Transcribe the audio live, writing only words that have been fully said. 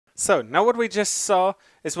So now what we just saw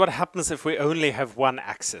is what happens if we only have one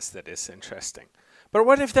axis that is interesting. But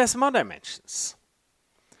what if there's more dimensions?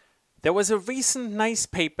 There was a recent nice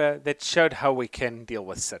paper that showed how we can deal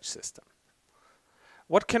with such system.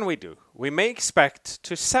 What can we do? We may expect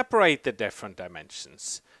to separate the different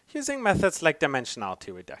dimensions using methods like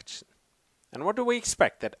dimensionality reduction. And what do we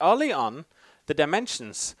expect? That early on, the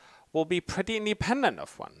dimensions will be pretty independent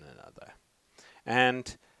of one another.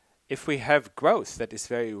 And if we have growth that is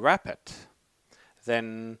very rapid,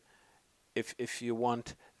 then if you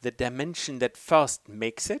want, the dimension that first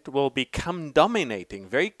makes it will become dominating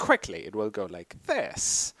very quickly. It will go like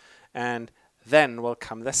this. And then will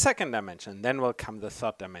come the second dimension. Then will come the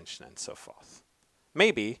third dimension and so forth.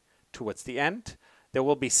 Maybe towards the end, there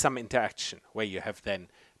will be some interaction where you have then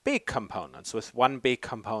big components with one big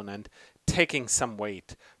component taking some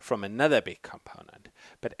weight from another big component.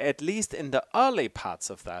 But at least in the early parts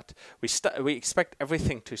of that, we expect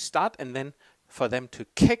everything to start and then for them to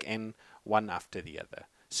kick in one after the other.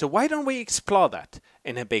 So why don't we explore that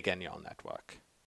in a bigger neural network?